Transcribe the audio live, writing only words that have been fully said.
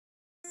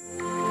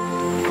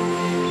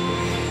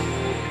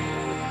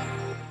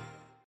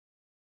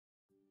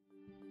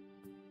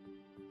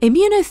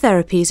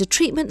Immunotherapies are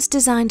treatments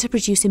designed to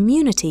produce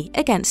immunity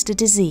against a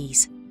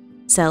disease.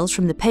 Cells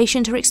from the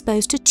patient are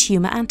exposed to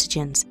tumor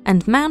antigens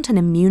and mount an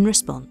immune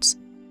response.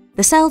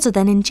 The cells are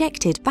then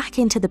injected back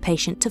into the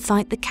patient to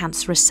fight the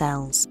cancerous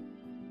cells.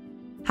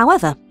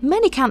 However,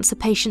 many cancer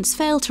patients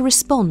fail to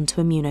respond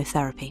to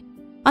immunotherapy.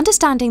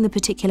 Understanding the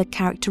particular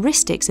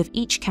characteristics of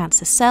each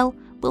cancer cell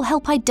will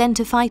help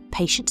identify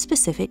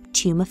patient-specific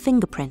tumor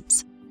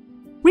fingerprints.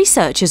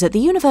 Researchers at the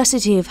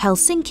University of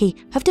Helsinki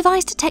have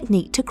devised a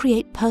technique to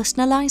create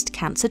personalized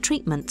cancer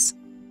treatments.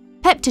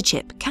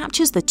 PeptiCHIP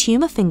captures the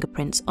tumor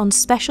fingerprints on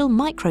special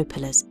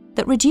micropillars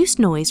that reduce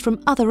noise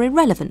from other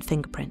irrelevant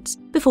fingerprints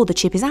before the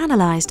chip is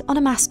analyzed on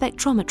a mass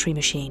spectrometry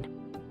machine.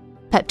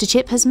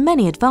 PeptiCHIP has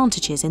many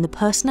advantages in the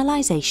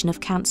personalization of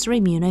cancer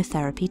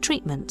immunotherapy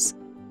treatments.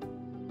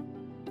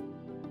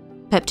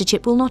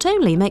 PeptiCHIP will not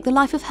only make the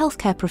life of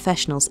healthcare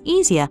professionals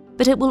easier,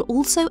 but it will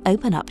also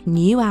open up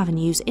new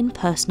avenues in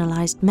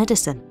personalized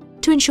medicine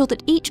to ensure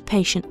that each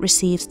patient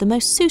receives the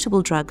most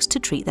suitable drugs to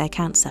treat their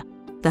cancer,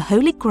 the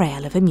holy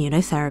grail of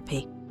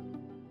immunotherapy.